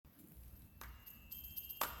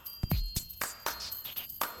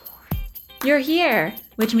You're here,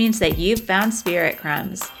 which means that you've found Spirit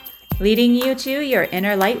Crumbs, leading you to your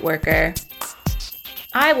inner light worker.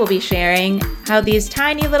 I will be sharing how these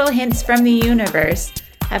tiny little hints from the universe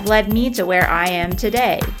have led me to where I am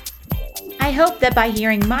today. I hope that by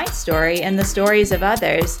hearing my story and the stories of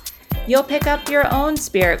others, you'll pick up your own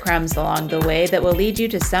spirit crumbs along the way that will lead you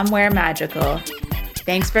to somewhere magical.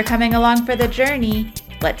 Thanks for coming along for the journey.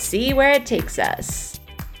 Let's see where it takes us.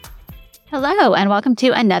 Hello, and welcome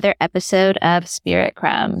to another episode of Spirit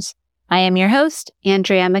Crumbs. I am your host,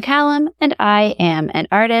 Andrea McCallum, and I am an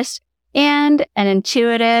artist and an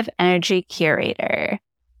intuitive energy curator.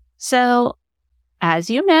 So, as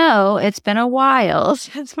you know, it's been a while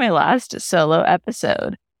since my last solo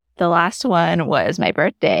episode. The last one was my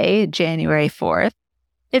birthday, January 4th.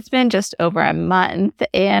 It's been just over a month,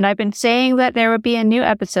 and I've been saying that there would be a new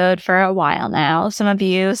episode for a while now. Some of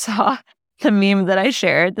you saw the meme that I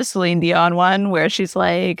shared, the Celine Dion one, where she's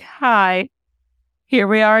like, "Hi, here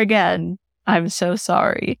we are again. I'm so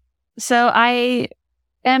sorry." So I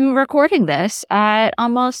am recording this at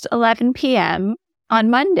almost 11 p.m. on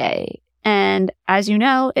Monday. And as you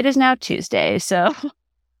know, it is now Tuesday, so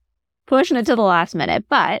pushing it to the last minute.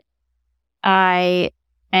 But I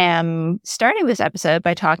am starting this episode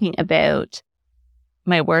by talking about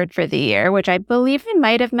my word for the year, which I believe I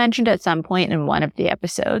might have mentioned at some point in one of the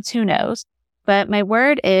episodes. Who knows? But my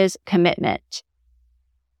word is commitment.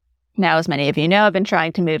 Now, as many of you know, I've been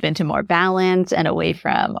trying to move into more balance and away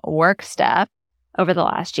from work stuff over the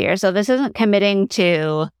last year. So this isn't committing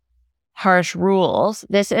to harsh rules.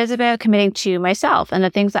 This is about committing to myself and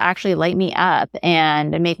the things that actually light me up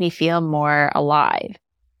and make me feel more alive.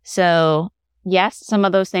 So yes, some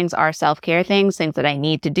of those things are self-care things that I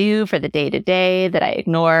need to do for the day-to-day that I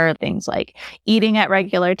ignore, things like eating at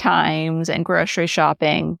regular times and grocery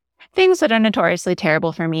shopping, things that are notoriously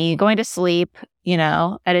terrible for me, going to sleep,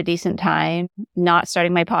 at a decent time, not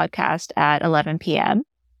starting my podcast at 11 p.m.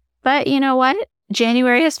 But you know what?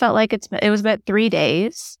 January has felt like it was about 3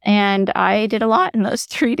 days, and I did a lot in those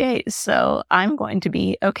 3 days, so I'm going to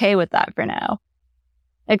be okay with that for now.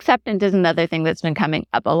 Acceptance is another thing that's been coming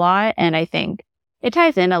up a lot, and I think it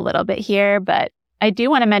ties in a little bit here, but I do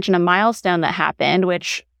want to mention a milestone that happened,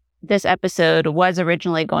 which this episode was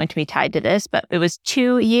originally going to be tied to this, but it was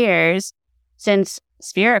 2 years since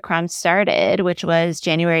Spirit Crumbs started, which was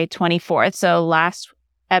January 24th. So last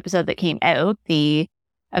episode that came out, the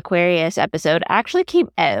Aquarius episode, actually came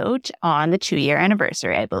out on the 2-year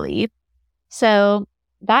anniversary, I believe. So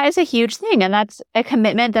that is a huge thing, and that's a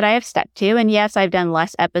commitment that I have stuck to. And yes, I've done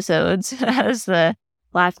less episodes as the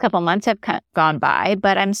last couple months have gone by,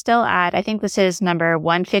 but I'm still at, I think this is number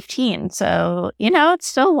 115. So, it's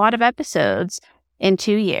still a lot of episodes in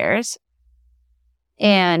 2 years.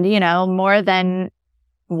 And, more than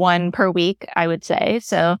one per week, I would say.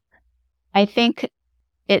 So I think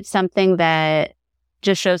it's something that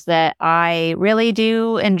just shows that I really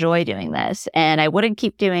do enjoy doing this, and I wouldn't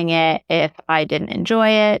keep doing it if I didn't enjoy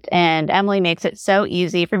it. And Emily makes it so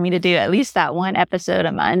easy for me to do at least that one episode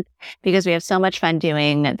a month because we have so much fun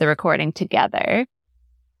doing the recording together.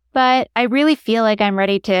 But I really feel like I'm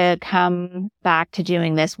ready to come back to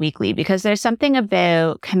doing this weekly because there's something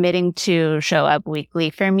about committing to show up weekly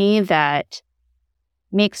for me that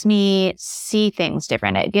makes me see things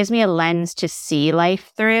different. It gives me a lens to see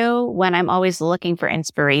life through when I'm always looking for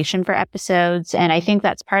inspiration for episodes. And I think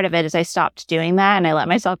that's part of it is I stopped doing that and I let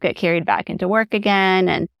myself get carried back into work again.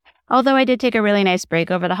 And although I did take a really nice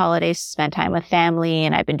break over the holidays to spend time with family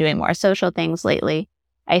and I've been doing more social things lately,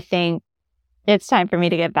 I think it's time for me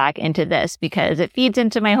to get back into this because it feeds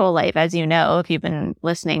into my whole life. As you know, if you've been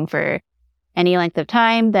listening for any length of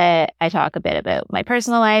time, that I talk a bit about my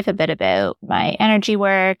personal life, a bit about my energy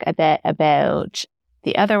work, a bit about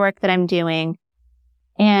the other work that I'm doing.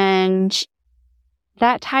 And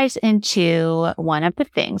that ties into one of the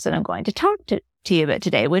things that I'm going to talk to you about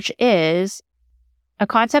today, which is a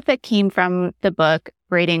concept that came from the book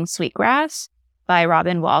Braiding Sweetgrass by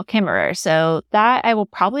Robin Wall Kimmerer. So that I will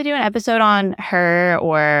probably do an episode on her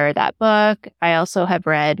or that book. I also have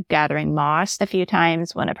read Gathering Moss a few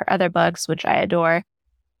times, one of her other books, which I adore.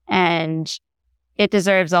 And it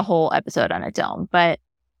deserves a whole episode on its own. But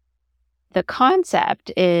the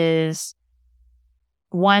concept is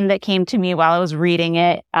one that came to me while I was reading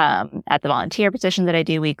it at the volunteer position that I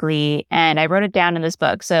do weekly. And I wrote it down in this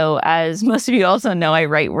book. So as most of you also know, I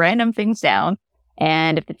write random things down.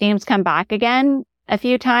 And if the themes come back again a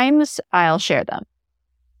few times, I'll share them.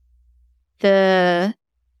 The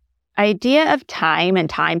idea of time and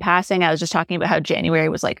time passing, I was just talking about how January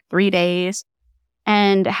was like 3 days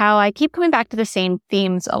and how I keep coming back to the same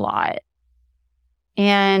themes a lot.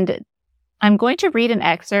 And I'm going to read an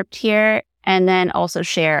excerpt here and then also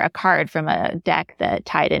share a card from a deck that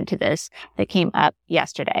tied into this that came up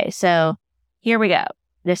yesterday. So here we go.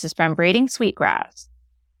 This is from Braiding Sweetgrass.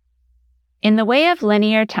 In the way of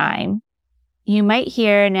linear time, you might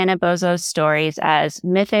hear Nanabozo's stories as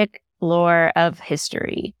mythic lore of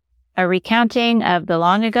history, a recounting of the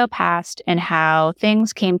long ago past and how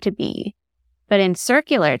things came to be. But in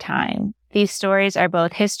circular time, these stories are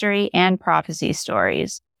both history and prophecy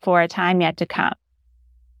stories for a time yet to come.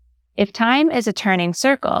 If time is a turning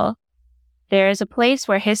circle, there is a place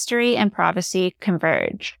where history and prophecy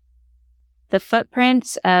converge. The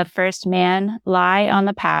footprints of first man lie on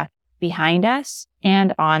the path behind us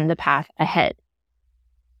and on the path ahead.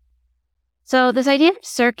 So this idea of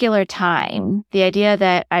circular time, the idea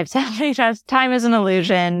that I've said many times, time is an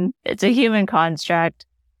illusion, it's a human construct.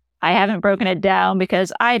 I haven't broken it down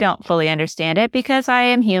because I don't fully understand it, because I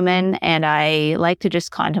am human and I like to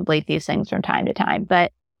just contemplate these things from time to time.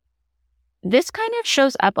 But this kind of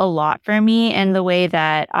shows up a lot for me in the way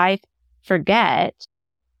that I forget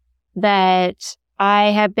that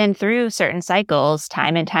I have been through certain cycles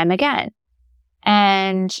time and time again.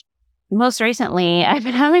 And most recently, I've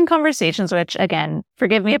been having conversations, which, again,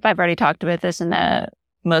 forgive me if I've already talked about this in the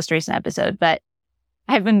most recent episode, but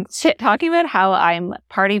I've been talking about how I'm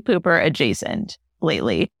party pooper adjacent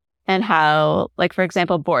lately, and how, like, for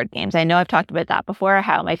example, board games. I know I've talked about that before,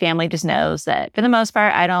 how my family just knows that for the most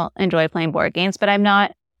part, I don't enjoy playing board games, but I'm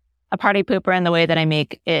not a party pooper in the way that I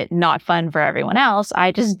make it not fun for everyone else.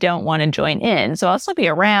 I just don't want to join in. So I'll still be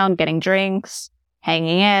around getting drinks,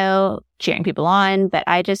 hanging out, cheering people on, but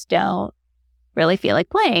I just don't really feel like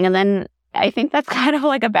playing. And then I think that's kind of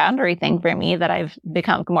like a boundary thing for me that I've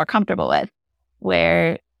become more comfortable with,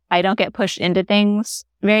 where I don't get pushed into things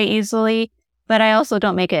very easily, but I also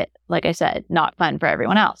don't make it, like I said, not fun for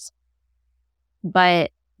everyone else.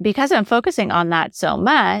 But because I'm focusing on that so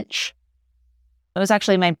much, it was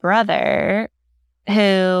actually my brother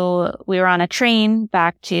who we were on a train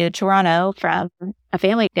back to Toronto from a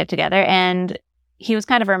family get together, and he was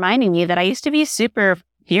kind of reminding me that I used to be super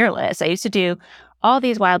fearless. I used to do all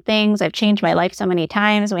these wild things. I've changed my life so many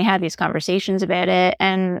times, and we had these conversations about it.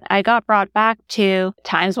 And I got brought back to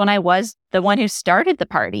times when I was the one who started the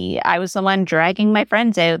party. I was the one dragging my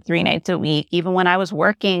friends out 3 nights a week, even when I was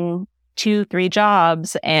working 2-3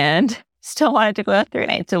 jobs and still wanted to go out 3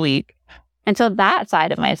 nights a week. And so that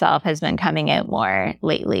side of myself has been coming out more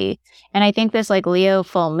lately. And I think this like Leo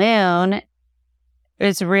full moon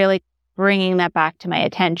is really bringing that back to my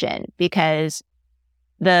attention, because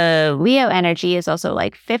the Leo energy is also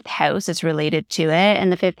like 5th house is related to it.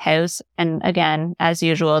 And the 5th house, and again, as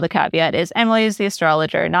usual, the caveat is Emily is the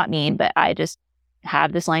astrologer, not me, but I just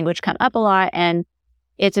have this language come up a lot. And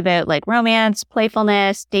it's about like romance,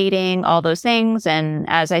 playfulness, dating, all those things. And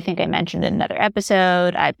as I think I mentioned in another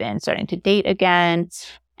episode, I've been starting to date again.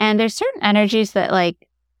 And there's certain energies that like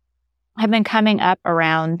have been coming up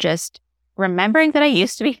around just remembering that I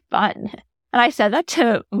used to be fun. And I said that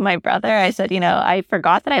to my brother. I said, I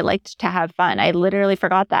forgot that I liked to have fun. I literally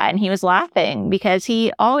forgot that. And he was laughing because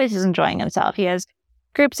he always is enjoying himself. He has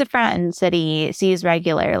groups of friends that he sees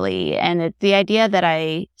regularly. And the idea that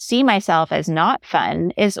I see myself as not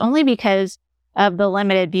fun is only because of the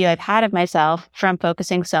limited view I've had of myself from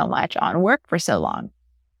focusing so much on work for so long.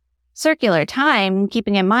 Circular time,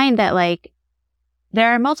 keeping in mind that like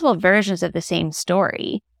there are multiple versions of the same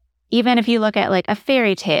story. Even if you look at like a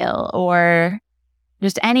fairy tale or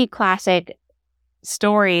just any classic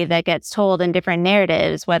story that gets told in different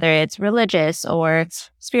narratives, whether it's religious or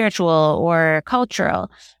spiritual or cultural,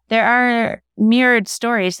 there are mirrored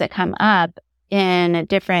stories that come up in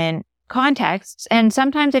different contexts. And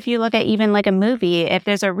sometimes if you look at even like a movie, if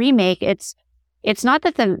there's a remake, it's not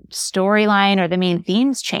that the storyline or the main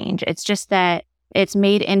themes change. It's just that it's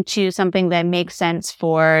made into something that makes sense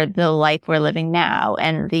for the life we're living now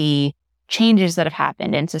and the changes that have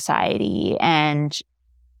happened in society and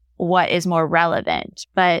what is more relevant.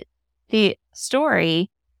 But the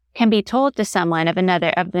story can be told to someone of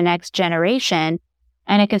the next generation,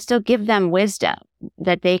 and it can still give them wisdom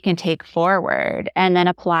that they can take forward and then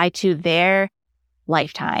apply to their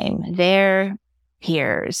lifetime, their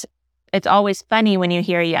peers. It's always funny when you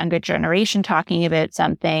hear a younger generation talking about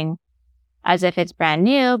something as if it's brand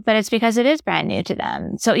new, but it's because it is brand new to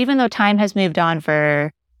them. So even though time has moved on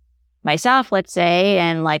for myself, let's say,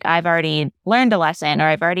 and like I've already learned a lesson or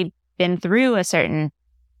I've already been through a certain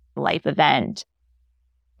life event,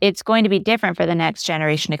 it's going to be different for the next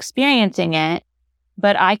generation experiencing it.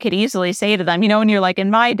 But I could easily say to them, when you're like, in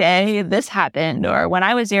my day, this happened, or when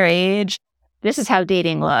I was your age, this is how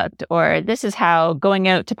dating looked, or this is how going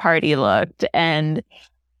out to party looked. And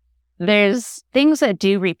there's things that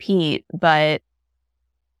do repeat, but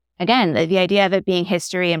again, the idea of it being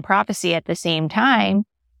history and prophecy at the same time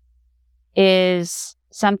is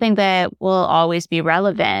something that will always be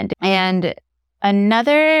relevant. And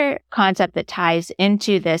another concept that ties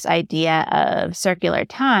into this idea of circular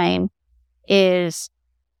time is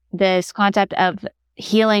this concept of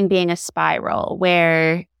healing being a spiral,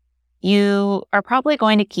 where you are probably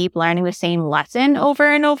going to keep learning the same lesson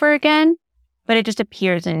over and over again, but it just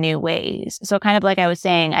appears in new ways. So kind of like I was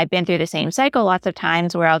saying, I've been through the same cycle lots of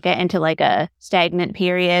times where I'll get into like a stagnant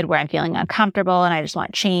period where I'm feeling uncomfortable and I just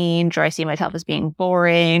want change, or I see myself as being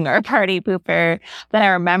boring or a party pooper. Then I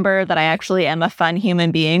remember that I actually am a fun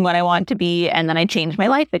human being when I want to be, and then I change my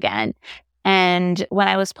life again. And when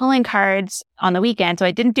I was pulling cards on the weekend, so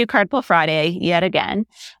I didn't do Card Pull Friday yet again,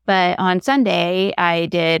 but on Sunday, I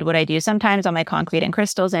did what I do sometimes on my Concrete and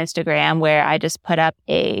Crystals Instagram, where I just put up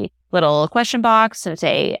a little question box and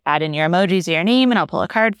say, add in your emojis or your name, and I'll pull a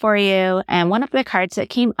card for you. And one of the cards that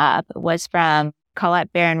came up was from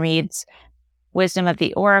Colette Baron-Reid's Wisdom of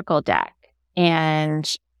the Oracle deck.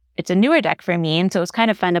 And it's a newer deck for me, and so it was kind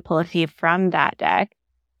of fun to pull a few from that deck.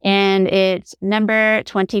 And it's number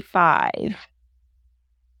 25.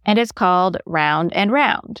 And it's called Round and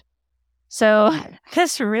Round. So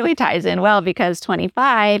this really ties in well, because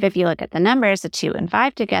 25, if you look at the numbers, the 2 and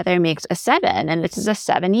 5 together makes a 7. And this is a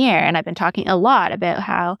 7 year. And I've been talking a lot about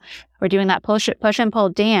how we're doing that push and pull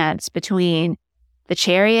dance between the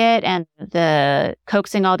Chariot and the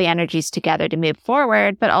coaxing all the energies together to move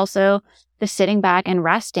forward, but also the sitting back and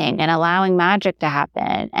resting and allowing magic to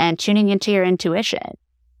happen and tuning into your intuition.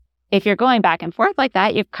 If you're going back and forth like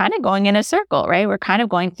that, you're kind of going in a circle, right? We're kind of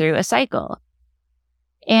going through a cycle.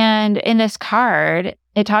 And in this card,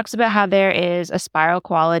 it talks about how there is a spiral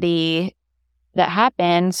quality that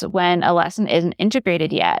happens when a lesson isn't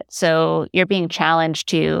integrated yet. So you're being challenged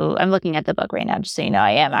to, I'm looking at the book right now, just so you know,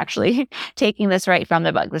 I am actually taking this right from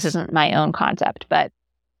the book. This isn't my own concept, but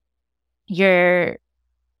you're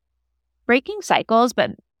breaking cycles,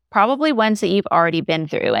 but probably ones that you've already been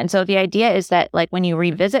through. And so the idea is that, like, when you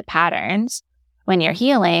revisit patterns, when you're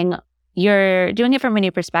healing, you're doing it from a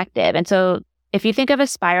new perspective. And so if you think of a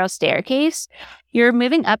spiral staircase, you're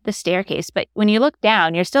moving up the staircase, but when you look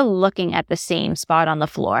down, you're still looking at the same spot on the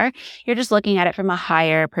floor. You're just looking at it from a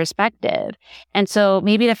higher perspective. And so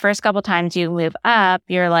maybe the first couple times you move up,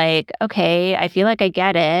 you're like, okay, I feel like I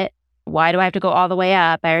get it. Why do I have to go all the way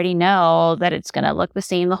up? I already know that it's going to look the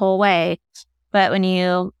same the whole way. But when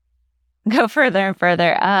you go further and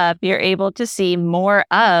further up, you're able to see more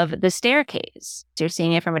of the staircase. You're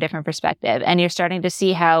seeing it from a different perspective. And you're starting to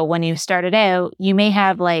see how when you started out, you may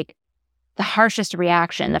have like the harshest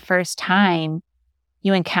reaction the first time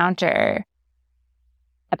you encounter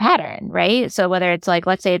a pattern, right? So whether it's like,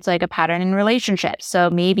 let's say it's like a pattern in relationships.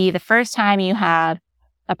 So maybe the first time you have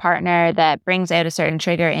a partner that brings out a certain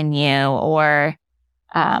trigger in you, or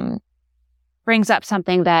brings up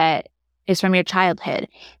something that is from your childhood,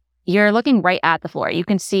 you're looking right at the floor. You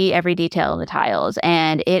can see every detail of the tiles,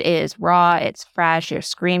 and it is raw, it's fresh, you're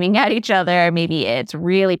screaming at each other. Maybe it's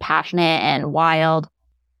really passionate and wild.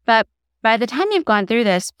 But by the time you've gone through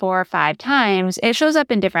this 4 or 5 times, it shows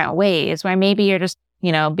up in different ways, where maybe you're just,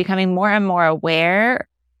 becoming more and more aware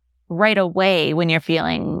right away when you're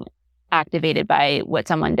feeling activated by what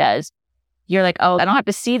someone does. You're like, oh, I don't have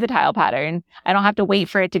to see the tile pattern. I don't have to wait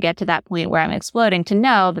for it to get to that point where I'm exploding to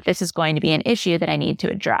know that this is going to be an issue that I need to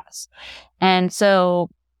address. And so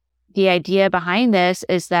the idea behind this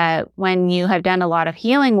is that when you have done a lot of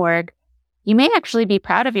healing work, you may actually be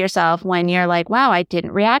proud of yourself when you're like, wow, I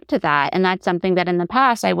didn't react to that. And that's something that in the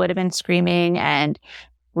past I would have been screaming and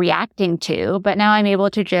reacting to, but now I'm able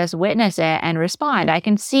to just witness it and respond. I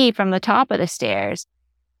can see from the top of the stairs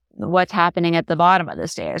what's happening at the bottom of the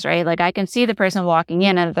stairs, right? Like I can see the person walking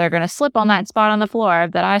in and they're going to slip on that spot on the floor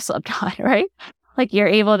that I slipped on, right? Like you're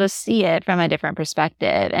able to see it from a different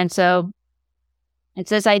perspective. And so it's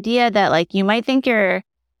this idea that like you might think you're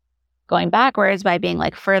going backwards by being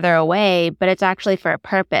like further away, but it's actually for a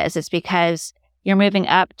purpose. It's because you're moving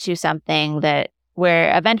up to something that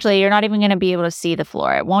where eventually you're not even going to be able to see the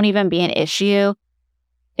floor. It won't even be an issue.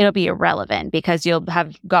 It'll be irrelevant because you'll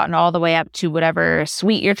have gotten all the way up to whatever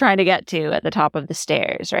suite you're trying to get to at the top of the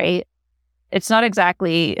stairs, right? It's not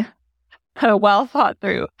exactly a well thought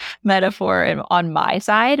through metaphor on my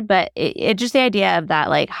side, but it just the idea of that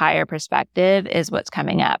like higher perspective is what's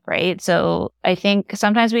coming up, right? So I think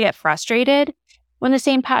sometimes we get frustrated when the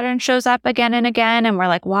same pattern shows up again and again, and we're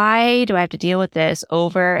like, why do I have to deal with this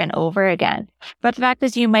over and over again? But the fact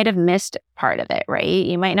is you might have missed part of it, right?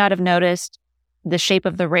 You might not have noticed the shape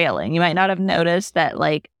of the railing. You might not have noticed that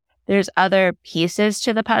like there's other pieces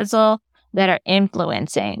to the puzzle that are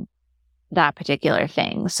influencing that particular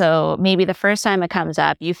thing. So maybe the first time it comes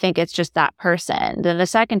up, you think it's just that person. Then the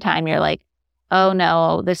second time you're like, oh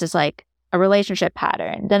no, this is like a relationship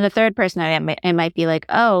pattern. Then the third person, it might be like,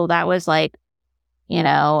 oh, that was like,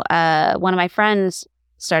 one of my friends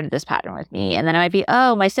started this pattern with me. And then it might be,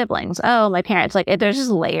 oh, my siblings, oh, my parents. Like there's just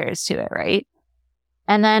layers to it, right?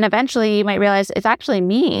 And then eventually you might realize it's actually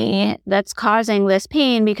me that's causing this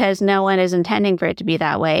pain because no one is intending for it to be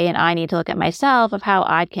that way. And I need to look at myself of how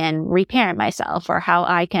I can reparent myself or how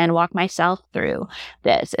I can walk myself through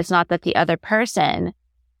this. It's not that the other person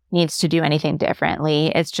needs to do anything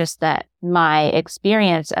differently. It's just that my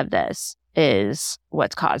experience of this is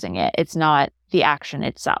what's causing it. It's not the action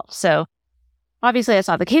itself. So obviously that's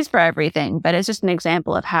not the case for everything, but it's just an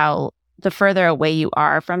example of how the further away you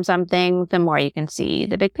are from something, the more you can see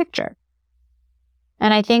the big picture.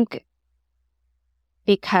 And I think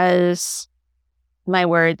because my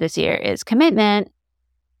word this year is commitment,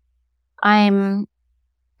 I'm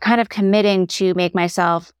kind of committing to make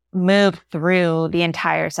myself move through the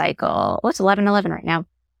entire cycle. It's 11:11 right now.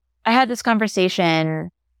 I had this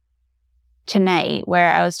conversation tonight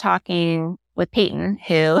where I was talking with Peyton,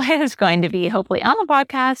 who is going to be hopefully on the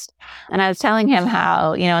podcast. And I was telling him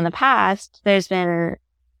how, in the past, there's been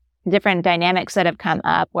different dynamics that have come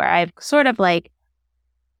up where I've sort of like,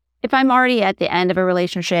 if I'm already at the end of a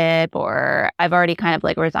relationship or I've already kind of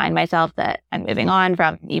like resigned myself that I'm moving on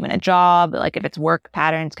from even a job, like if it's work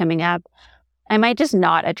patterns coming up, I might just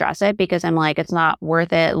not address it because I'm like, it's not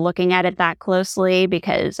worth it looking at it that closely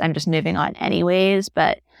because I'm just moving on anyways.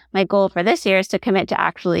 But my goal for this year is to commit to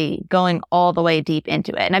actually going all the way deep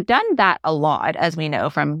into it. And I've done that a lot, as we know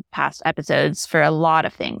from past episodes, for a lot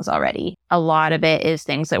of things already. A lot of it is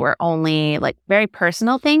things that were only like very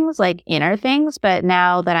personal things, like inner things. But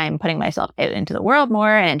now that I'm putting myself out into the world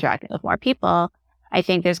more and interacting with more people, I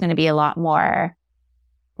think there's going to be a lot more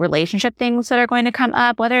relationship things that are going to come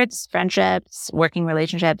up, whether it's friendships, working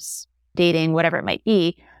relationships, dating, whatever it might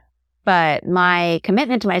be. But my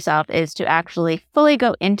commitment to myself is to actually fully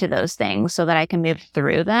go into those things so that I can move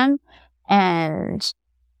through them and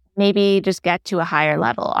maybe just get to a higher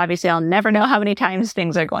level. Obviously, I'll never know how many times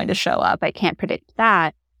things are going to show up. I can't predict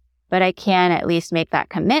that, but I can at least make that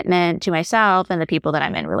commitment to myself and the people that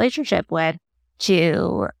I'm in relationship with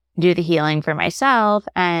to do the healing for myself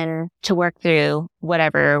and to work through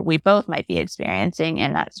whatever we both might be experiencing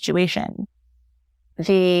in that situation.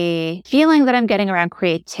 The feeling that I'm getting around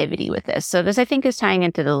creativity with this. So this, I think, is tying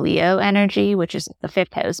into the Leo energy, which is the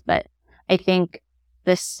 5th house. But I think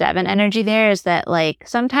the 7 energy there is that like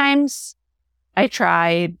sometimes I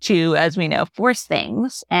try to, as we know, force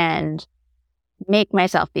things and make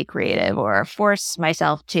myself be creative or force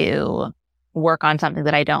myself to work on something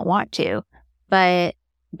that I don't want to. But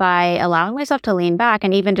by allowing myself to lean back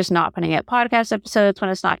and even just not putting out podcast episodes when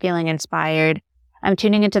it's not feeling inspired, I'm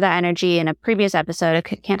tuning into that energy. In a previous episode, I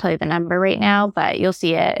can't tell you the number right now, but you'll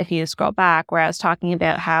see it if you scroll back, where I was talking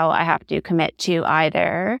about how I have to commit to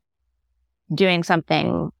either doing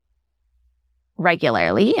something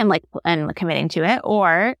regularly and committing to it,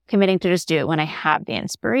 or committing to just do it when I have the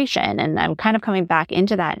inspiration. And I'm kind of coming back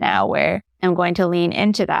into that now where I'm going to lean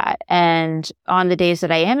into that. And on the days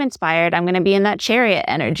that I am inspired, I'm going to be in that chariot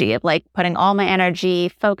energy of like putting all my energy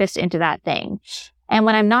focused into that thing. And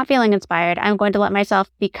when I'm not feeling inspired, I'm going to let myself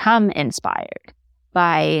become inspired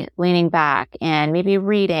by leaning back and maybe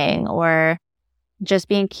reading or just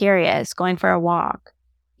being curious, going for a walk.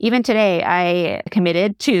 Even today, I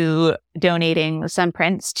committed to donating some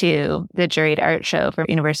prints to the Juried Art Show for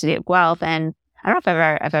University of Guelph. And I don't know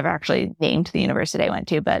if I've ever actually named the university I went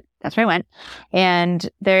to, but that's where I went. And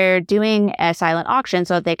they're doing a silent auction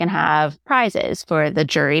so that they can have prizes for the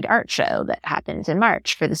Juried Art Show that happens in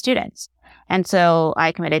March for the students. And so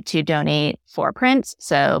I committed to donate 4 prints.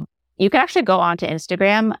 So you can actually go onto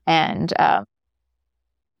Instagram and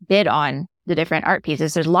bid on the different art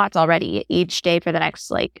pieces. There's lots already. Each day for the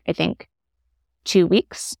next, I think 2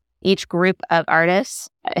 weeks, each group of artists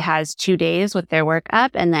has 2 days with their work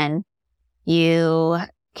up, and then you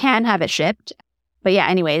can have it shipped. But yeah,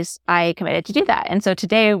 anyways, I committed to do that. And so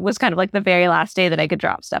today was kind of like the very last day that I could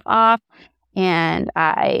drop stuff off. And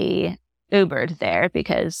I Ubered there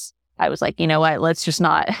because I was like, you know what, let's just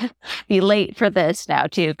not be late for this now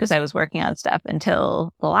too, because I was working on stuff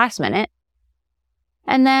until the last minute.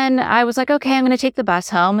 And then I was like, okay, I'm going to take the bus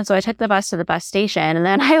home. And so I took the bus to the bus station. And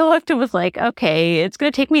then I looked and was like, okay, it's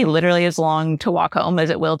going to take me literally as long to walk home as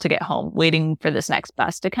it will to get home, waiting for this next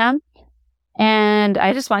bus to come. And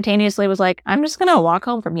I just spontaneously was like, I'm just going to walk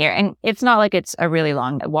home from here. And it's not like it's a really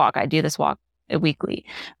long walk. I do this walk weekly,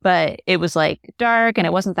 but it was like dark and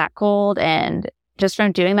it wasn't that cold. And just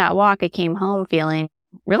from doing that walk, I came home feeling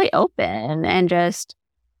really open and just,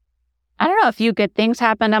 I don't know, a few good things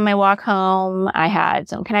happened on my walk home. I had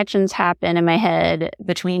some connections happen in my head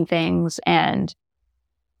between things, and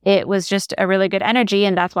it was just a really good energy.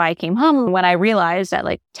 And that's why I came home. When I realized at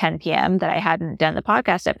like 10 p.m. that I hadn't done the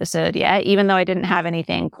podcast episode yet, even though I didn't have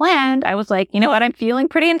anything planned, I was like, you know what? I'm feeling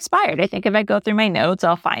pretty inspired. I think if I go through my notes,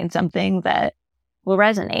 I'll find something that will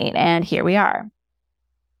resonate. And here we are.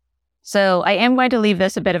 So I am going to leave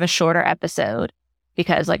this a bit of a shorter episode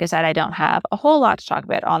because, like I said, I don't have a whole lot to talk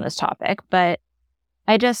about on this topic, but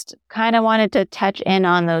I just kind of wanted to touch in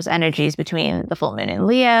on those energies between the full moon in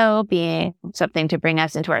Leo being something to bring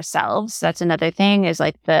us into ourselves. That's another thing, is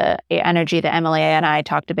like the energy that Emily and I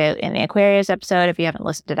talked about in the Aquarius episode, if you haven't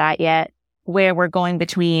listened to that yet, where we're going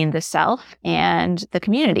between the self and the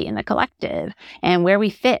community and the collective and where we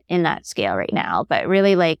fit in that scale right now. But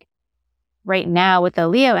really, like right now with the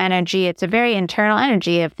Leo energy, it's a very internal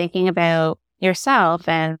energy of thinking about yourself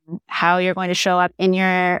and how you're going to show up in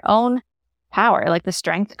your own power. Like the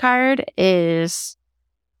strength card is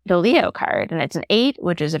the Leo card, and it's an 8,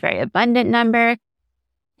 which is a very abundant number.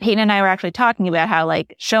 Peyton and I were actually talking about how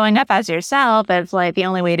like showing up as yourself is like the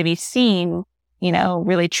only way to be seen, you know,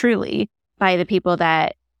 really truly by the people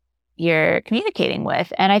that you're communicating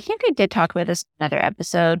with. And I think I did talk about this in another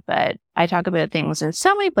episode, but I talk about things in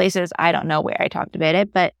so many places. I don't know where I talked about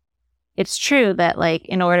it, but it's true that like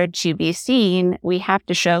in order to be seen, we have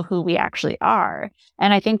to show who we actually are.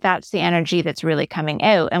 And I think that's the energy that's really coming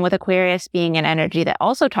out. And with Aquarius being an energy that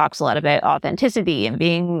also talks a lot about authenticity and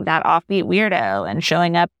being that offbeat weirdo and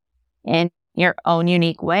showing up in your own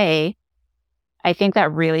unique way, I think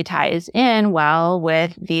that really ties in well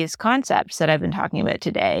with these concepts that I've been talking about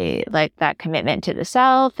today, like that commitment to the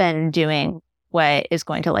self and doing what is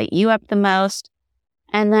going to light you up the most.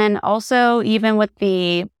 And then also even with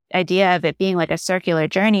the idea of it being like a circular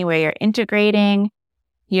journey where you're integrating,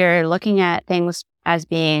 you're looking at things as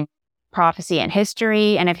being prophecy and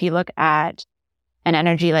history. And if you look at an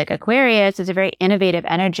energy like Aquarius, it's a very innovative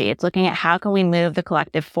energy. It's looking at how can we move the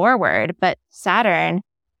collective forward. But Saturn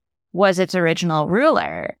was its original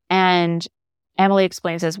ruler. And Emily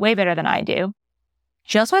explains this way better than I do.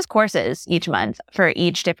 She also has courses each month for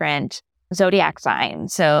each different zodiac sign.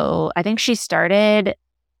 So I think she started,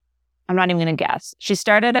 I'm not even going to guess. She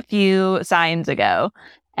started a few signs ago,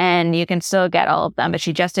 and you can still get all of them, but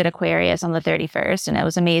she just did Aquarius on the 31st, and it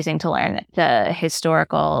was amazing to learn the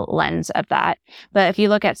historical lens of that. But if you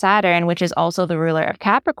look at Saturn, which is also the ruler of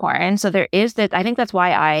Capricorn, so there is that, I think that's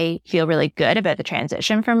why I feel really good about the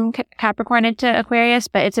transition from Capricorn into Aquarius,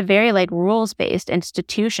 but it's a very like rules-based,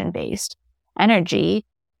 institution-based energy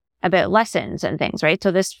about lessons and things, right?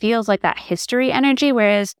 So this feels like that history energy,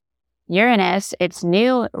 whereas Uranus, its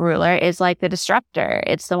new ruler, is like the disruptor.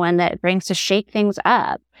 It's the one that brings to shake things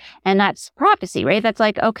up. And that's prophecy, right? That's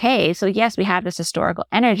like, okay, so yes, we have this historical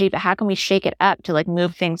energy, but how can we shake it up to like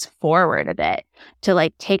move things forward a bit, to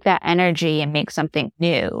like take that energy and make something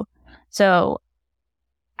new? So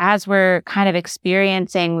as we're kind of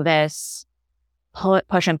experiencing this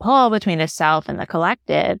push and pull between the self and the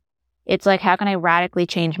collective, it's like, how can I radically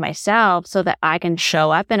change myself so that I can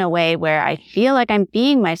show up in a way where I feel like I'm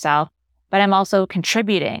being myself, but I'm also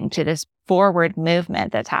contributing to this forward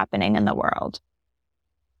movement that's happening in the world.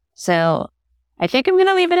 So I think I'm going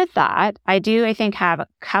to leave it at that. I think, have a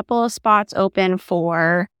couple of spots open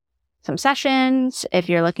for some sessions. If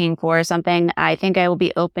you're looking for something, I think I will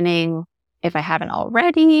be opening, if I haven't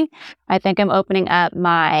already, I think I'm opening up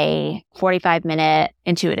my 45-minute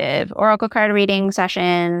intuitive oracle card reading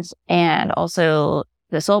sessions and also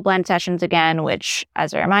the soul blend sessions again, which,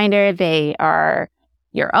 as a reminder, they are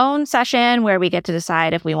your own session where we get to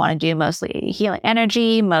decide if we want to do mostly healing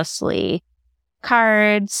energy, mostly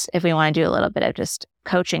cards, if we want to do a little bit of just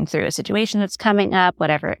coaching through a situation that's coming up,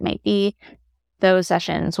 whatever it may be. Those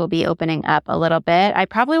sessions will be opening up a little bit. I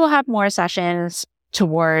probably will have more sessions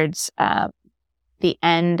towards the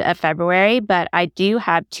end of February, but I do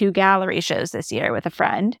have 2 gallery shows this year with a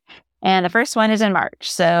friend, and the first one is in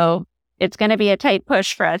March. So it's going to be a tight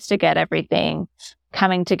push for us to get everything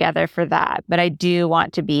coming together for that. But I do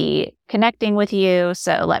want to be connecting with you.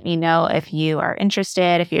 So let me know if you are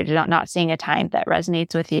interested, if you're not seeing a time that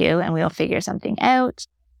resonates with you, and we'll figure something out.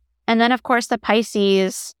 And then, of course, the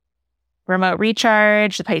Pisces remote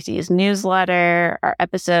recharge, the Pisces newsletter, our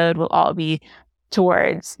episode will all be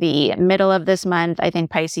towards the middle of this month. I think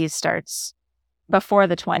Pisces starts before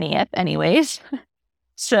the 20th anyways.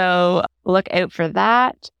 So look out for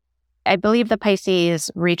that. I believe the Pisces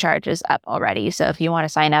recharge is up already. So if you want to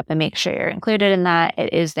sign up and make sure you're included in that,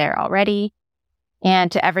 it is there already.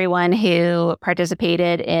 And to everyone who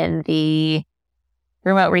participated in the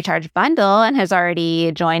Remote Recharge Bundle and has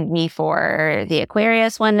already joined me for the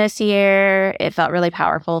Aquarius one this year, it felt really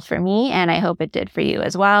powerful for me, and I hope it did for you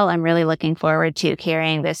as well. I'm really looking forward to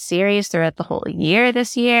carrying this series throughout the whole year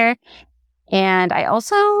this year. And I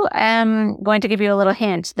also am going to give you a little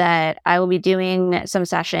hint that I will be doing some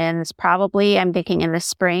sessions, probably I'm thinking in the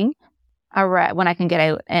spring, when I can get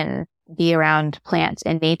out and be around plants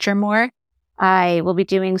and nature more. I will be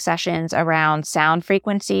doing sessions around sound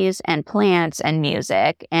frequencies and plants and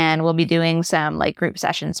music, and we'll be doing some group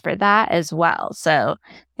sessions for that as well. So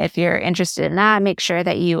if you're interested in that, make sure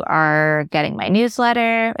that you are getting my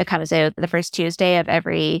newsletter. It comes out the first Tuesday of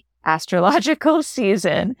every astrological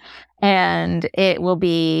season, and it will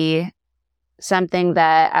be something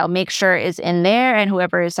that I'll make sure is in there, and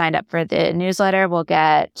whoever is signed up for the newsletter will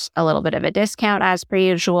get a little bit of a discount as per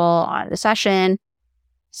usual on the session.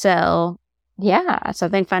 So yeah,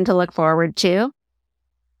 something fun to look forward to.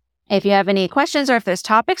 If you have any questions or if there's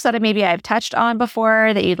topics that maybe I've touched on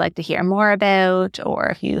before that you'd like to hear more about, or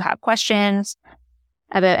if you have questions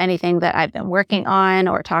about anything that I've been working on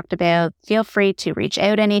or talked about, feel free to reach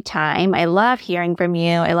out anytime. I love hearing from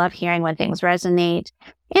you. I love hearing when things resonate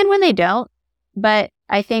and when they don't. But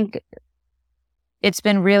I think it's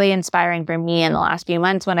been really inspiring for me in the last few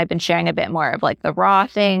months when I've been sharing a bit more of the raw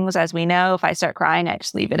things. As we know, if I start crying, I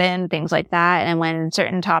just leave it in, things like that. And when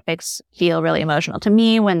certain topics feel really emotional to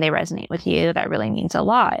me, when they resonate with you, that really means a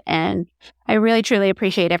lot. And I really, truly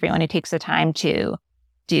appreciate everyone who takes the time to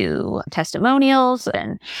do testimonials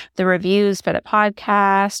and the reviews for the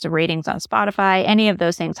podcast, the ratings on Spotify. Any of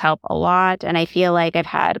those things help a lot. And I feel like I've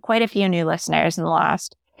had quite a few new listeners in the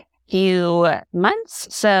last few months.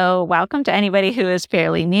 So welcome to anybody who is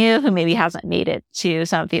fairly new, who maybe hasn't made it to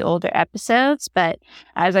some of the older episodes. But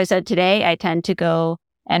as I said today, I tend to go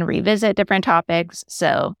and revisit different topics.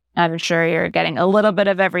 So I'm sure you're getting a little bit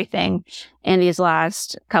of everything in these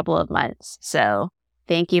last couple of months. So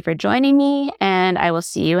thank you for joining me, and I will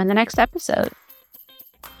see you in the next episode.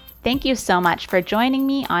 Thank you so much for joining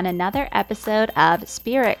me on another episode of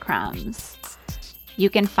Spirit Crumbs. You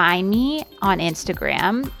can find me on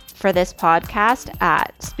Instagram for this podcast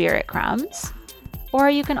at Spirit Crumbs,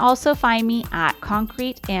 or you can also find me at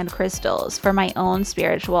Concrete and Crystals for my own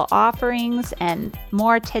spiritual offerings and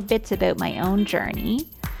more tidbits about my own journey.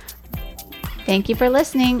 Thank you for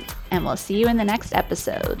listening, and we'll see you in the next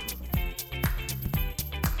episode.